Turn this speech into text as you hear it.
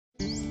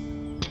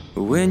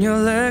when your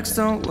legs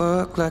don't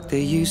work like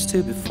they used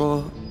to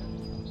before,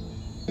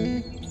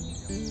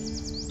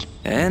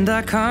 and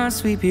I can't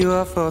sweep you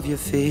off of your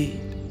feet.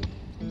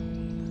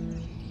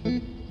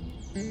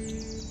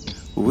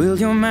 Will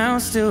your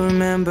mouth still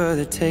remember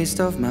the taste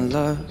of my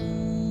love?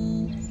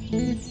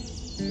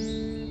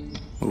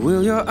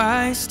 Will your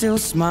eyes still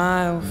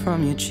smile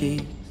from your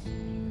cheeks?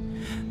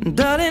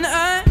 Darling,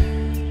 I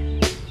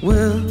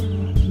will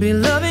be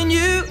loving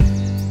you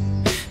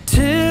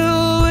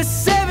till we're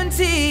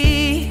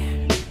 70.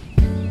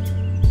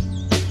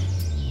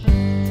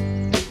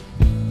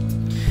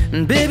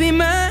 And baby,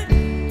 my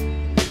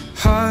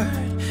heart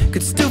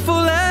could still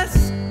fall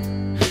as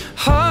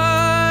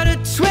hard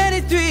at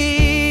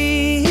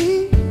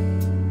 23.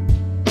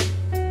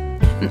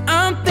 And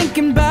I'm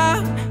thinking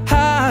about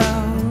how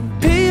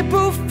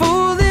people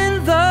fall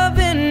in love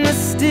in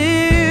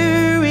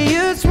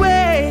mysterious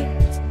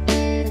ways.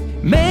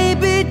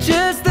 Maybe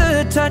just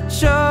the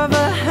touch of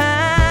a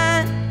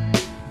hand.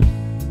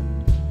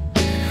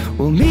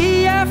 Well,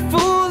 me, I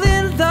fall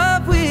in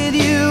love with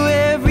you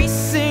every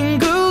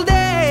single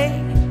day,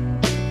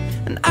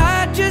 and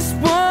I just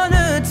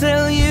wanna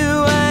tell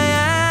you I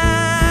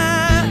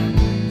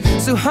am.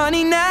 So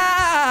honey,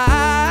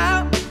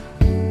 now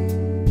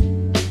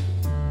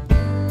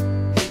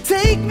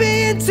take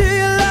me into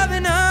your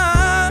loving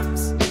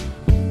arms.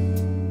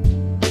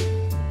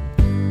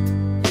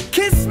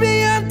 Kiss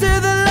me under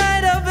the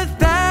light of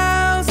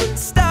 1,000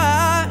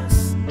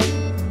 stars.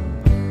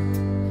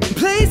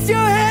 Place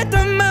your head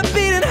on my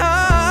beating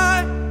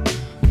heart.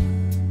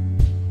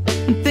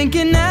 I'm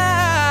thinking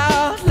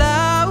out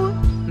loud,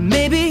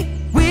 maybe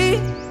we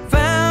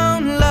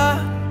found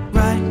love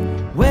right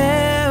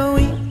where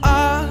we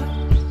are.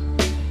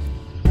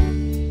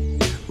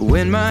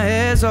 When my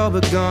hair's all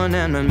but gone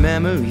and my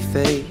memory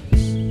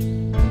fades,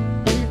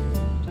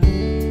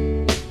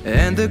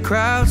 and the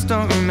crowds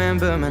don't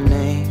remember my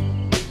name,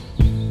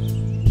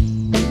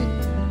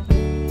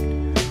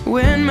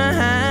 when my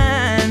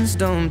hands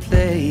don't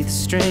play the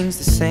strings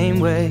the same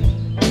way,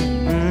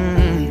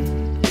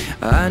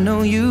 I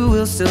know you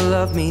will still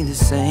love me the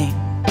same.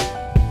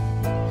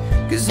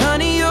 'Cause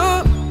honey,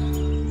 your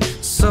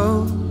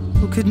soul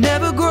could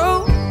never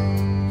grow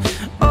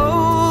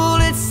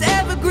old, it's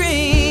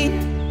evergreen.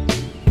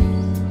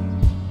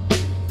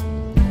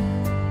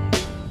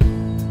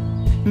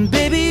 And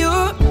baby,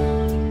 your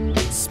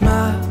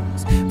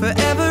smile's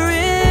forever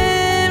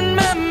in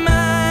my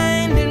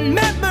mind and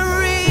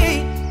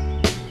memory.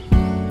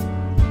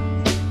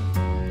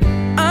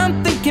 I'm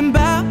thinking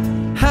about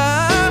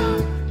how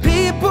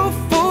people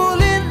fall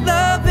in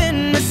love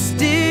in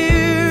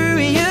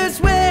mysterious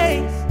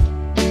ways,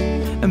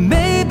 and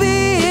maybe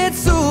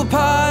it's all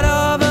part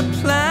of a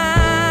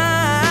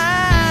plan.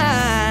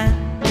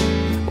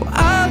 Well,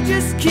 I'll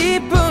just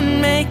keep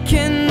on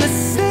making the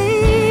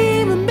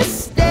same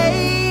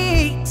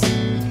mistakes,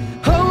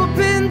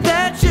 hoping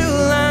that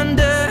you'll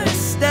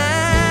understand.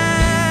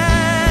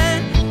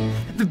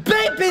 But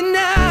baby,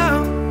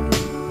 now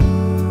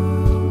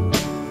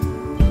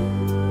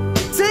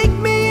take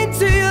me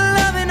into your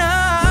loving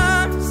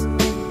arms.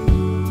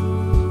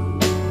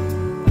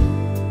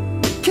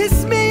 Kiss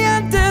me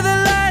under the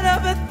light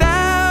of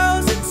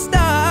 1,000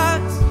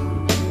 stars.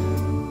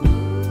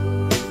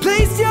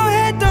 Place your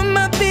head on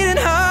my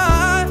beating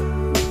heart.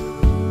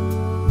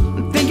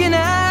 I'm thinking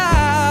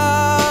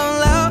out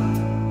loud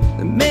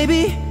that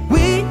maybe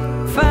we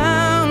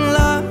found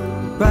love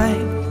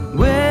right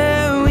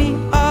where we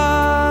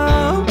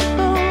are.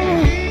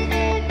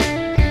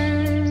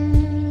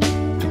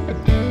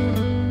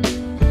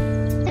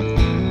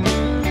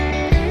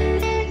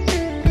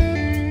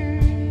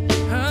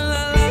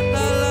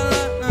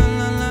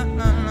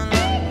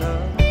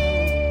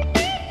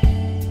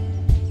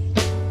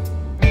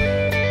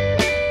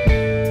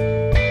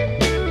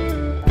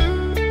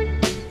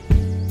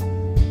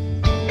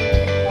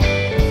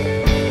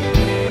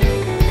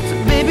 So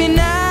baby,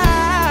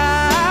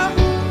 now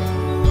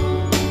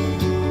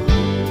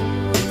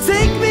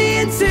take me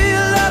into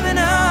your loving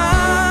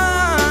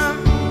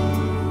arms.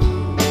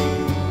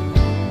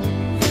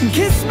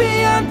 Kiss me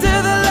under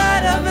the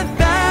light of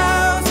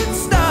 1,000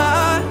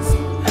 stars.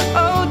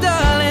 Oh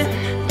darling,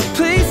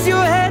 place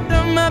your head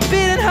on my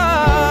beating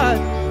heart.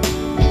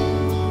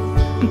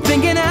 I'm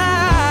thinking